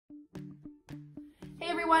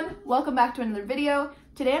everyone, welcome back to another video.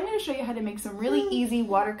 Today I'm going to show you how to make some really easy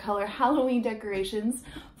watercolor Halloween decorations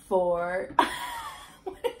for...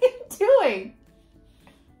 What are you doing?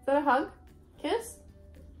 Is that a hug? Kiss?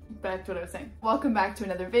 Back to what I was saying. Welcome back to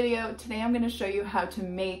another video. Today I'm going to show you how to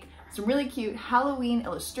make some really cute Halloween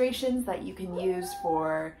illustrations that you can use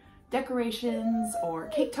for decorations or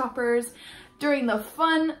cake toppers during the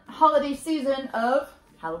fun holiday season of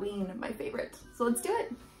Halloween, my favorite. So let's do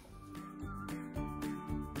it.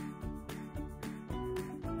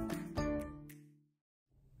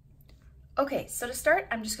 Okay, so to start,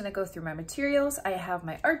 I'm just gonna go through my materials. I have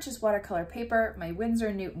my Arches watercolor paper, my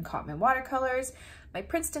Winsor Newton Cotman watercolors, my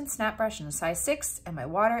Princeton snap brush in a size 6, and my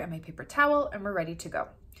water and my paper towel, and we're ready to go.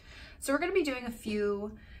 So we're gonna be doing a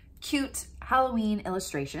few cute Halloween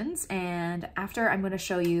illustrations, and after I'm gonna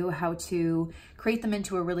show you how to create them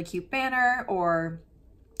into a really cute banner or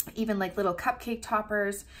even like little cupcake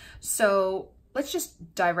toppers. So let's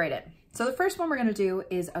just dive right in. So the first one we're gonna do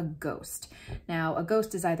is a ghost. Now, a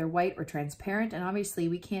ghost is either white or transparent, and obviously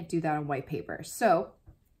we can't do that on white paper. So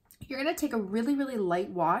you're gonna take a really, really light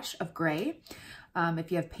wash of gray.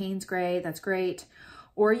 If you have Payne's gray, that's great.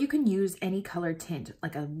 Or you can use any color tint,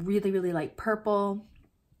 like a really, really light purple,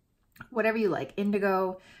 whatever you like,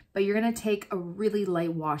 indigo, but you're gonna take a really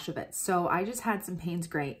light wash of it. So I just had some Payne's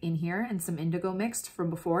gray in here and some indigo mixed from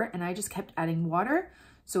before, and I just kept adding water.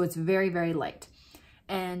 So it's very, very light.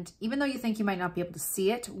 And even though you think you might not be able to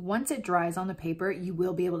see it, once it dries on the paper, you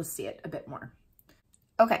will be able to see it a bit more.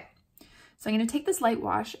 Okay, so I'm gonna take this light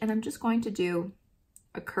wash and I'm just going to do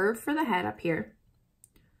a curve for the head up here.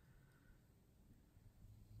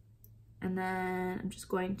 And then I'm just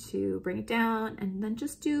going to bring it down and then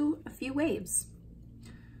just do a few waves.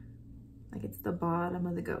 Like it's the bottom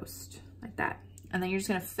of the ghost, like that. And then you're just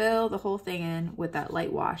gonna fill the whole thing in with that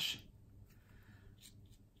light wash.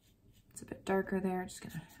 A bit darker there, just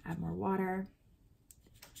gonna add more water.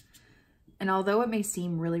 And although it may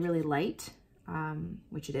seem really, really light,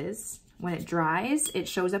 which it is, when it dries, it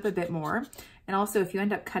shows up a bit more. And also if you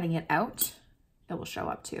end up cutting it out, it will show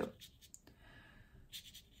up too.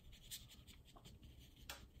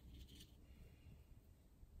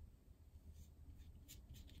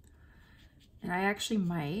 And I actually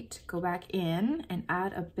might go back in and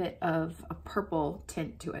add a bit of a purple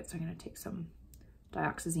tint to it. So I'm gonna take some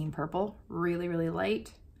dioxazine purple, really, really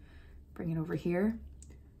light. Bring it over here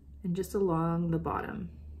and just along the bottom.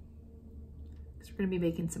 Because we're gonna be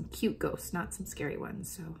making some cute ghosts, not some scary ones.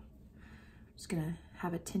 So I'm just gonna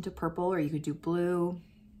have a tint of purple, or you could do blue,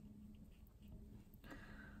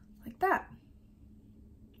 like that.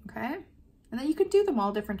 Okay, and then you could do them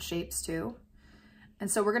all different shapes too. And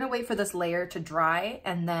so we're gonna wait for this layer to dry,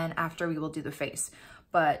 and then after we will do the face.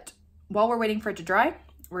 But while we're waiting for it to dry,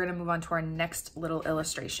 we're gonna move on to our next little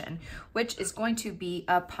illustration, which is going to be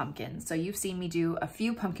a pumpkin. So you've seen me do a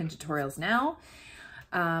few pumpkin tutorials now,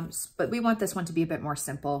 but we want this one to be a bit more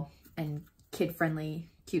simple and kid-friendly,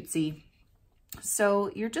 cutesy. So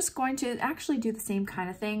you're just going to actually do the same kind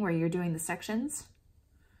of thing where you're doing the sections.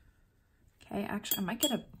 Okay, actually I might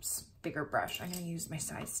get a bigger brush. I'm gonna use my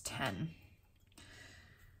size 10.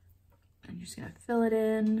 I'm just gonna fill it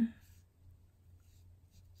in.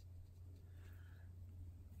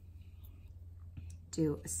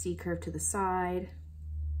 Do a C curve to the side,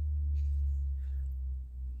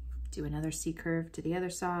 do another C curve to the other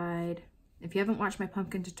side. If you haven't watched my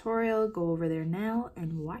pumpkin tutorial, go over there now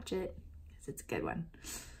and watch it, because it's a good one.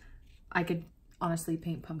 I could honestly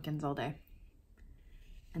paint pumpkins all day.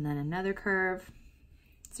 And then another curve.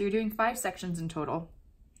 So you're doing 5 sections in total.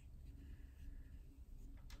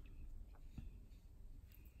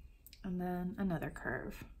 And then another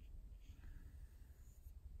curve.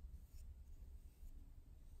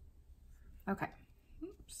 Okay,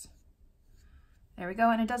 oops. There we go,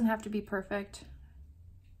 and it doesn't have to be perfect.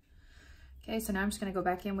 Okay, so now I'm just gonna go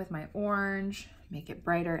back in with my orange, make it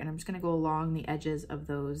brighter, and I'm just gonna go along the edges of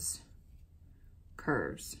those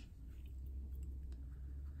curves.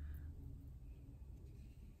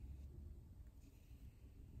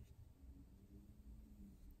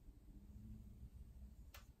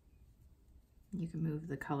 You can move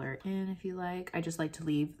the color in if you like. I just like to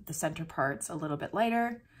leave the center parts a little bit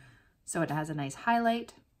lighter, so it has a nice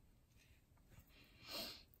highlight.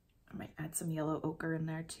 I might add some yellow ochre in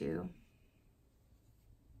there too.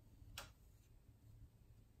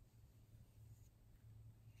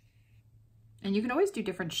 And you can always do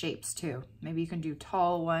different shapes too. Maybe you can do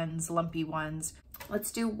tall ones, lumpy ones.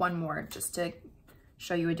 Let's do one more just to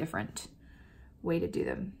show you a different way to do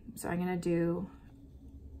them. So I'm gonna do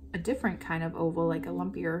a different kind of oval, like a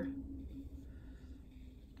lumpier.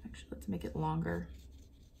 Actually, let's make it longer.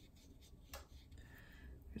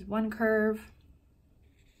 There's one curve,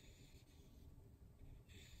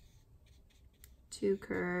 two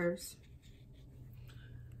curves,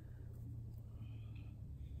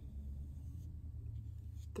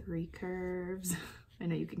 three curves. I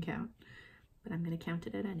know you can count, but I'm going to count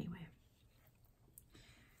it at anyway.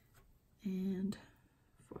 And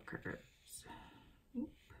four curves. Oop.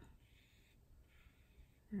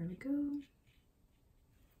 There we go.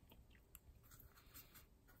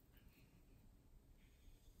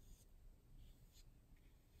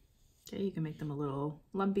 Okay, you can make them a little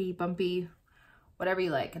lumpy, bumpy, whatever you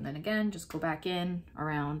like. And then again, just go back in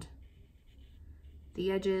around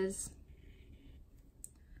the edges.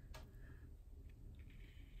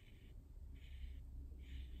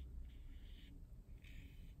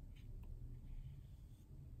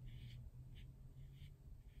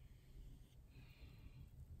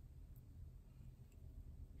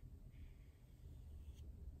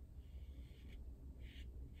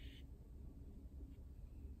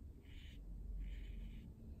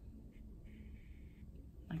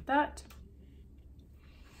 Like that.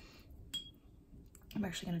 I'm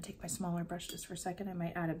actually going to take my smaller brush just for a second. I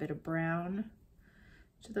might add a bit of brown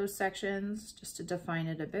to those sections just to define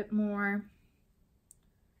it a bit more.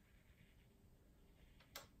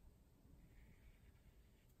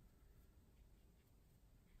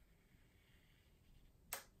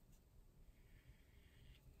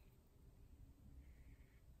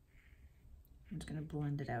 I'm just going to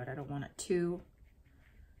blend it out. I don't want it too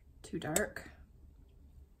dark.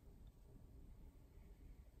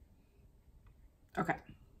 Okay.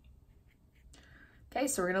 Okay,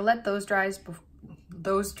 so we're gonna let those dry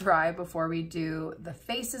before we do the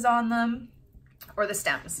faces on them or the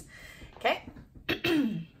stems. Okay.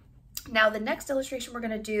 Now the next illustration we're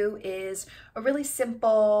gonna do is a really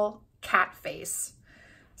simple cat face.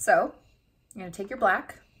 So you're gonna take your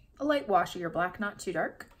black, a light wash of your black, not too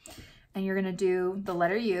dark, and you're gonna do the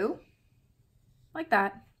letter U like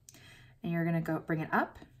that, and you're gonna go bring it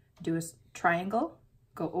up, do a triangle,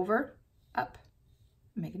 go over, up.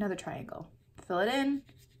 Make another triangle, fill it in.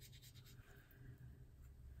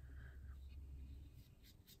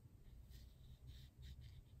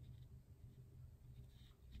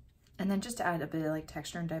 And then just to add a bit of like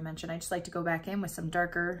texture and dimension, I just like to go back in with some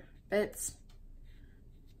darker bits.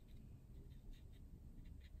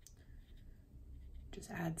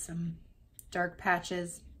 Just add some dark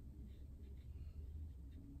patches.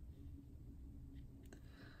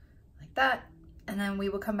 Like that. And then we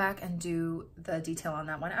will come back and do the detail on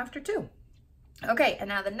that one after too. Okay, and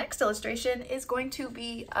now the next illustration is going to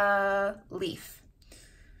be a leaf.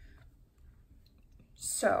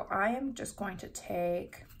 So I am just going to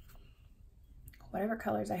take whatever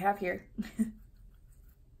colors I have here.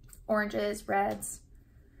 Oranges, reds,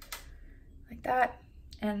 like that.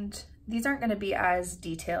 And these aren't gonna be as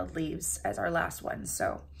detailed leaves as our last one.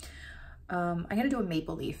 So I'm gonna do a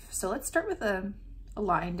maple leaf. So let's start with a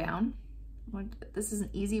line down. This is an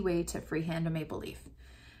easy way to freehand a maple leaf.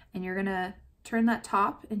 And you're gonna turn that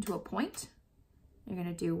top into a point. You're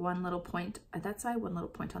gonna do one little point at that side, one little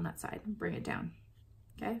point on that side, and bring it down.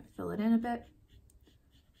 Okay, fill it in a bit,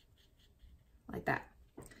 like that.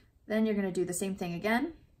 Then you're gonna do the same thing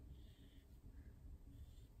again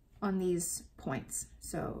on these points.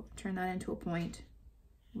 So turn that into a point,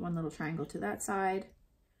 one little triangle to that side,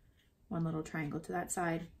 one little triangle to that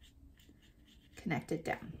side, connect it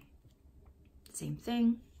down. Same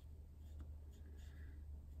thing.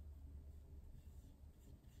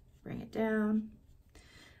 Bring it down.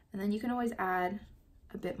 And then you can always add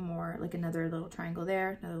a bit more, like another little triangle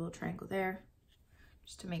there, another little triangle there,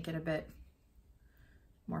 just to make it a bit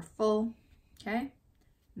more full, okay?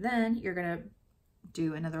 Then you're gonna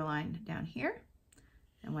do another line down here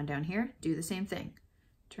and one down here. Do the same thing.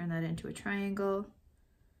 Turn that into a triangle.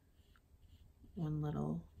 One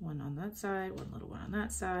little one on that side, one little one on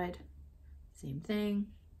that side. Same thing.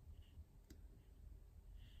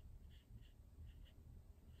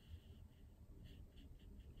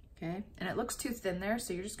 Okay, and it looks too thin there,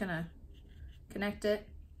 so you're just gonna connect it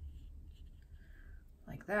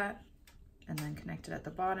like that, and then connect it at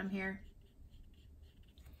the bottom here.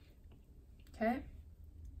 Okay,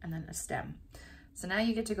 and then a stem. So now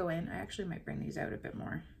you get to go in. I actually might bring these out a bit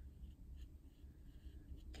more.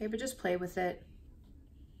 Okay, but just play with it.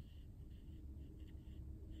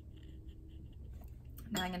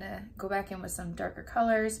 Now I'm gonna go back in with some darker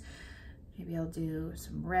colors. Maybe I'll do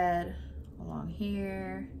some red along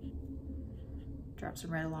here. Drop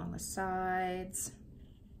some red along the sides.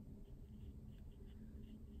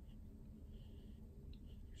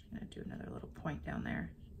 Just gonna do another little point down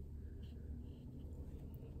there.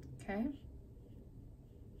 Okay.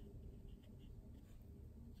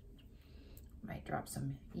 Might drop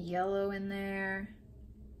some yellow in there.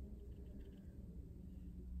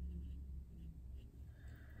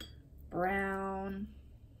 Brown.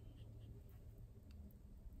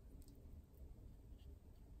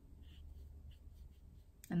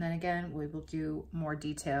 And then again, we will do more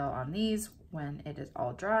detail on these when it is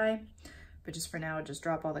all dry. But just for now, just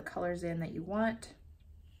drop all the colors in that you want.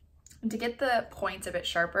 And to get the points a bit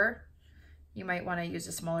sharper, you might want to use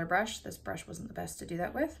a smaller brush. This brush wasn't the best to do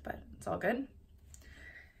that with, but it's all good.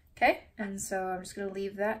 Okay, and so I'm just going to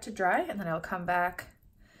leave that to dry, and then I'll come back.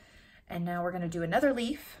 And now we're going to do another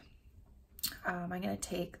leaf. I'm going to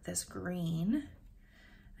take this green.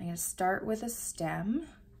 I'm going to start with a stem.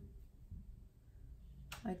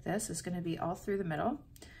 Like this. It's going to be all through the middle.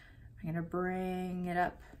 I'm going to bring it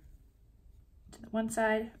up to the one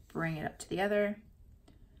side, bring it up to the other,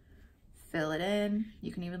 fill it in.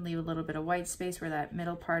 You can even leave a little bit of white space where that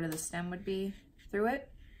middle part of the stem would be through it.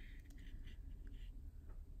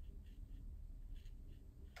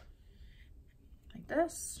 Like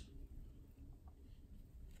this.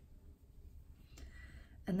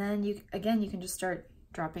 And then you can just start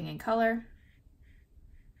dropping in color.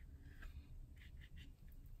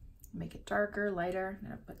 Make it darker, lighter. I'm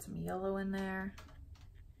gonna put some yellow in there.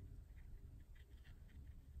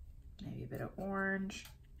 Maybe a bit of orange.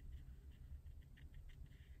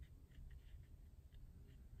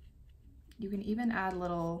 You can even add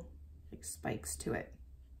little like spikes to it.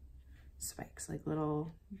 Spikes, like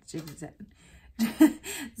little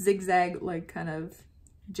zigzag, like kind of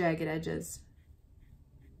jagged edges.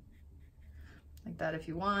 Like that if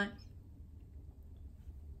you want.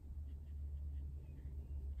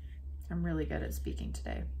 I'm really good at speaking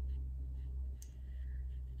today.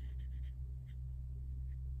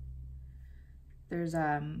 There's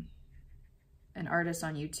an artist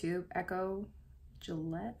on YouTube, Echo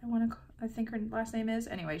Gillette, I think her last name is.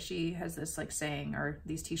 Anyway, she has this like saying, or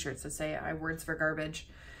these t-shirts that say, "I words for garbage."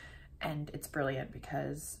 And it's brilliant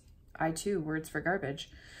because I too words for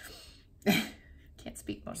garbage. Can't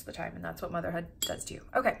speak most of the time, and that's what motherhood does to you.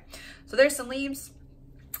 Okay, so there's some leaves.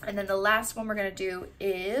 And then the last one we're gonna do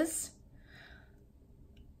is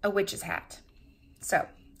a witch's hat. So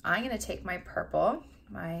I'm gonna take my purple,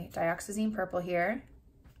 my dioxazine purple here,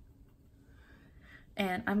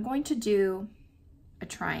 and I'm going to do a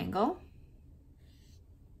triangle.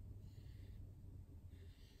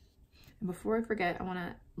 And before I forget, I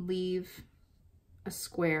wanna leave a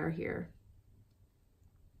square here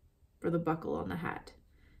for the buckle on the hat.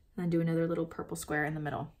 And then do another little purple square in the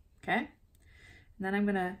middle, okay? And then I'm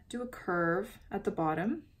gonna do a curve at the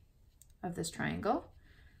bottom of this triangle.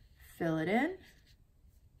 Fill it in.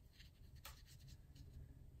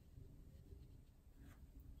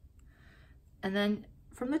 And then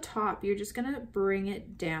from the top, you're just gonna bring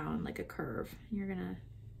it down like a curve. You're gonna,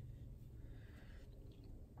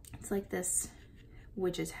 it's like this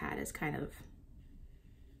witch's hat is kind of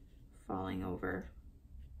falling over.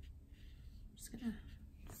 I'm just gonna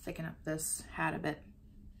thicken up this hat a bit.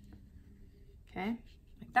 Okay,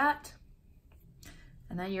 like that.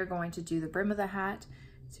 And then you're going to do the brim of the hat.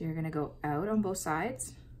 So you're gonna go out on both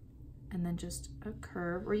sides and then just a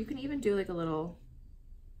curve, or you can even do like a little,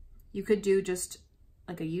 you could do just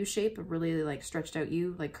like a U shape, a really like stretched out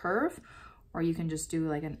U like curve, or you can just do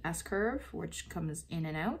like an S curve, which comes in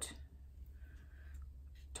and out.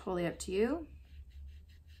 Totally up to you.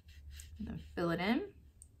 And then fill it in.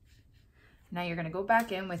 Now you're gonna go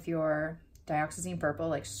back in with your dioxazine purple,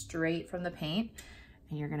 like straight from the paint,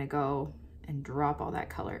 and you're gonna go and drop all that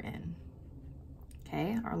color in.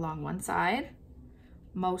 Okay, or along one side.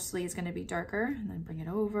 Mostly is gonna be darker, and then bring it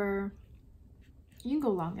over. You can go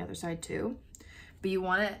along the other side too, but you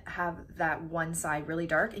wanna have that one side really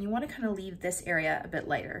dark, and you wanna kind of leave this area a bit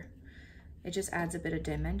lighter. It just adds a bit of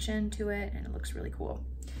dimension to it, and it looks really cool.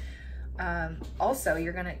 Also,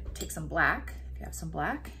 you're gonna take some black, if you have some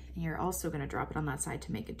black, and you're also gonna drop it on that side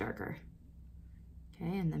to make it darker.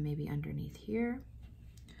 Okay, and then maybe underneath here,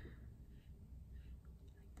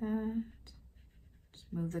 like that.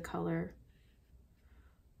 Just move the color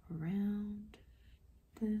around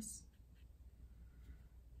this,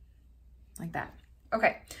 like that.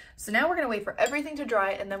 Okay, so now we're gonna wait for everything to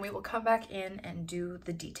dry, and then we will come back in and do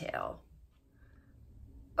the detail.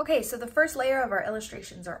 Okay, so the first layer of our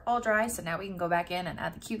illustrations are all dry, so now we can go back in and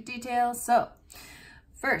add the cute details. So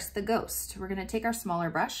first, the ghost. We're gonna take our smaller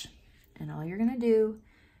brush, and all you're gonna do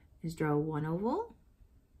is draw one oval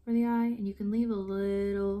for the eye, and you can leave a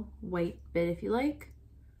little white bit if you like.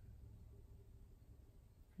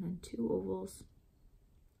 And then two ovals,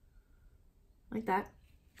 like that.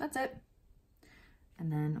 That's it.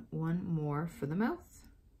 And then one more for the mouth.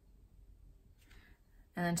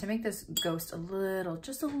 And then to make this ghost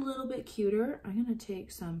just a little bit cuter, I'm gonna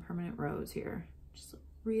take some permanent rose here. Just a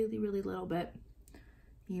really, really little bit,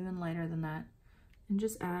 even lighter than that. And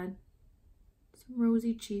just add some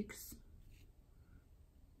rosy cheeks,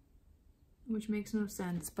 which makes no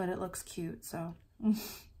sense, but it looks cute, so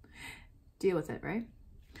deal with it, right?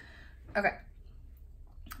 Okay,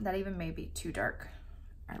 that even may be too dark.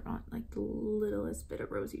 I want like the littlest bit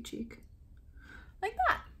of rosy cheek, like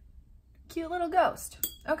that. Cute little ghost.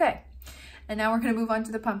 Okay, and now we're gonna move on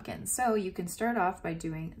to the pumpkin. So you can start off by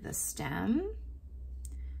doing the stem,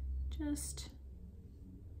 just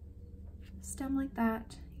stem like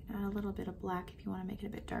that. You can add a little bit of black if you wanna make it a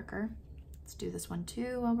bit darker. Let's do this one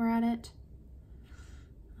too while we're at it.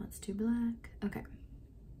 Let's do black, okay.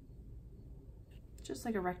 Just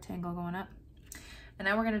like a rectangle going up. And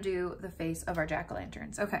now we're gonna do the face of our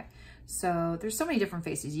jack-o'-lanterns. Okay, so there's so many different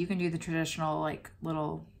faces. You can do the traditional like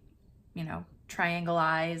little, you know, triangle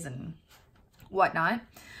eyes and whatnot.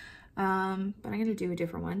 But I'm gonna do a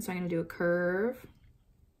different one. So I'm gonna do a curve,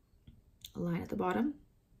 a line at the bottom,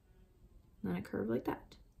 and then a curve like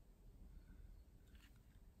that.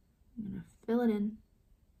 I'm gonna fill it in.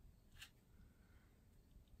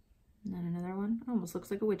 And then another one. It almost looks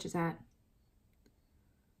like a witch's hat.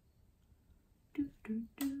 Do, do,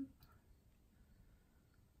 do.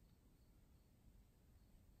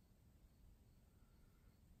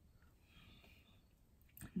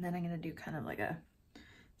 And then I'm gonna do kind of like a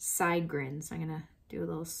side grin. So I'm gonna do a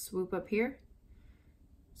little swoop up here,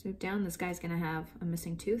 swoop down. This guy's gonna have a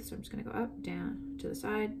missing tooth, so I'm just gonna go up, down, to the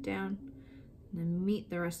side, down, and then meet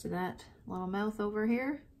the rest of that little mouth over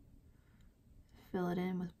here. Fill it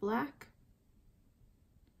in with black.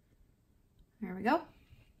 There we go.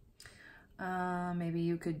 Maybe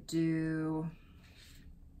you could do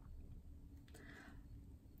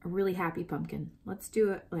a really happy pumpkin. Let's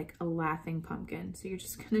do it like a laughing pumpkin. So you're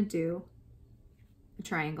just gonna do a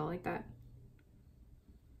triangle like that.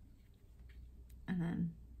 And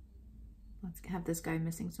then let's have this guy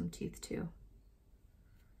missing some teeth too.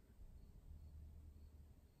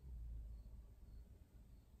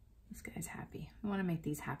 This guy's happy. I wanna make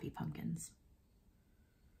these happy pumpkins.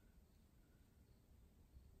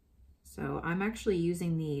 So I'm actually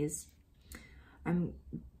using these. I'm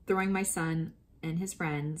throwing my son and his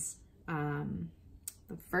friends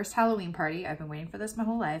the first Halloween party. I've been waiting for this my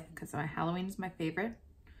whole life because Halloween is my favorite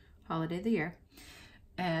holiday of the year.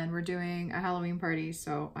 And we're doing a Halloween party,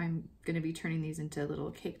 so I'm gonna be turning these into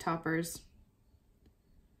little cake toppers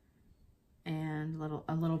and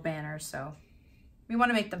a little banners. So we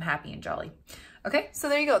wanna make them happy and jolly. Okay, so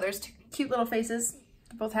there you go. There's two cute little faces.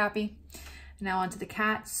 They're both happy. Now onto the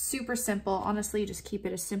cat. Super simple. Honestly, just keep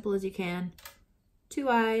it as simple as you can. 2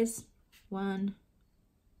 eyes. 1,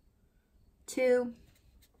 2.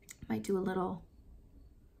 Might do a little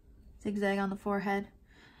zigzag on the forehead.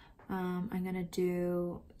 I'm gonna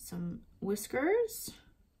do some whiskers.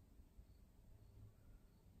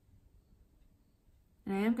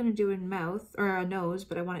 And I am gonna do a mouth, or a nose,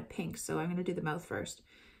 but I want it pink, so I'm gonna do the mouth first.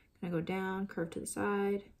 I'm gonna go down, curve to the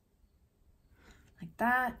side, like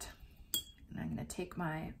that. And I'm gonna take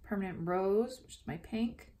my permanent rose, which is my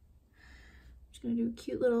pink. I'm just gonna do a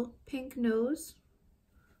cute little pink nose.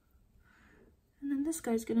 And then this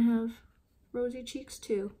guy's gonna have rosy cheeks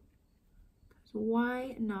too. So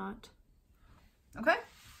why not? Okay,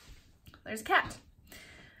 there's a cat.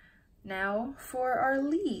 Now for our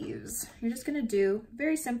leaves, you're just gonna do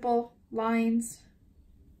very simple lines.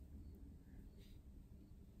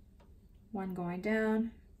 One going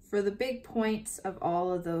down. For the big points of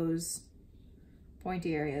all of those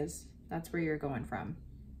pointy areas, that's where you're going from,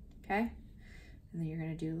 okay? And then you're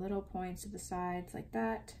gonna do little points to the sides like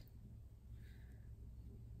that.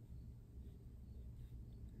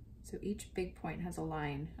 So each big point has a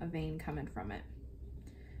line, a vein coming from it,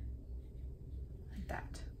 like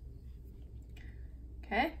that,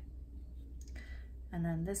 okay? And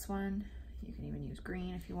then this one, you can even use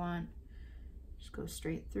green if you want. Just go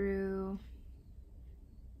straight through.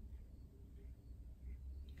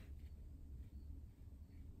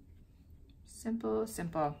 Simple,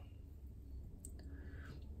 simple.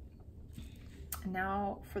 And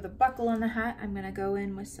now for the buckle on the hat, I'm gonna go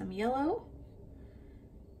in with some yellow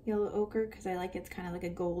ochre, because I like it's kind of like a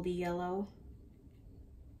goldy yellow.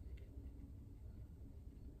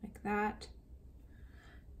 Like that.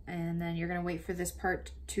 And then you're gonna wait for this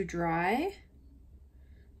part to dry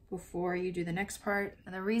before you do the next part.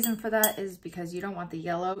 And the reason for that is because you don't want the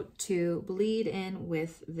yellow to bleed in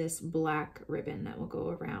with this black ribbon that will go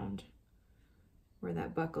around where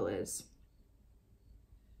that buckle is.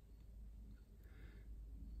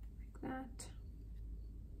 Like that.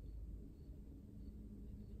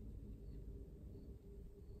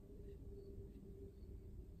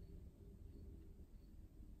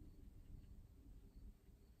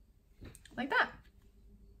 like that.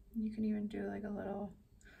 You can even do like a little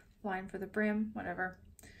line for the brim, whatever.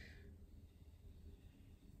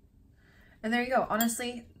 And there you go.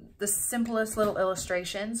 Honestly, the simplest little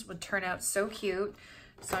illustrations would turn out so cute.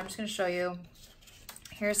 So I'm just gonna show you.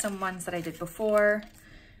 Here's some ones that I did before,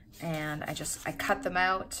 and I cut them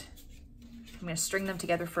out. I'm gonna string them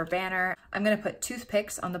together for a banner. I'm gonna put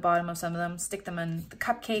toothpicks on the bottom of some of them, stick them in the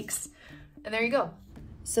cupcakes, and there you go.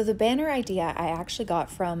 So the banner idea I actually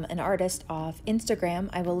got from an artist off Instagram.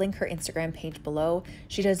 I will link her Instagram page below.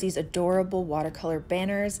 She does these adorable watercolor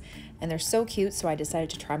banners and they're so cute, so I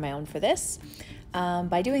decided to try my own for this.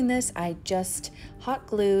 By doing this, I just hot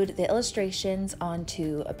glued the illustrations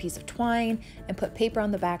onto a piece of twine and put paper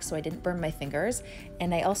on the back so I didn't burn my fingers.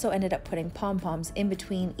 And I also ended up putting pom-poms in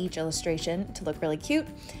between each illustration to look really cute.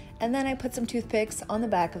 And then I put some toothpicks on the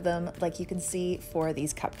back of them, like you can see for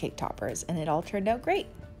these cupcake toppers, and it all turned out great.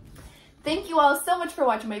 Thank you all so much for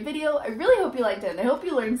watching my video. I really hope you liked it and I hope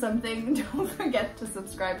you learned something. Don't forget to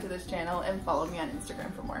subscribe to this channel and follow me on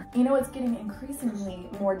Instagram for more. You know, it's getting increasingly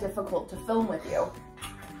more difficult to film with you.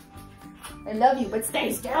 I love you, but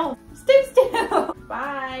stay still. Stay still.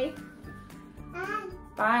 Bye. Bye.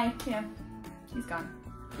 Bye. Yeah, he's gone.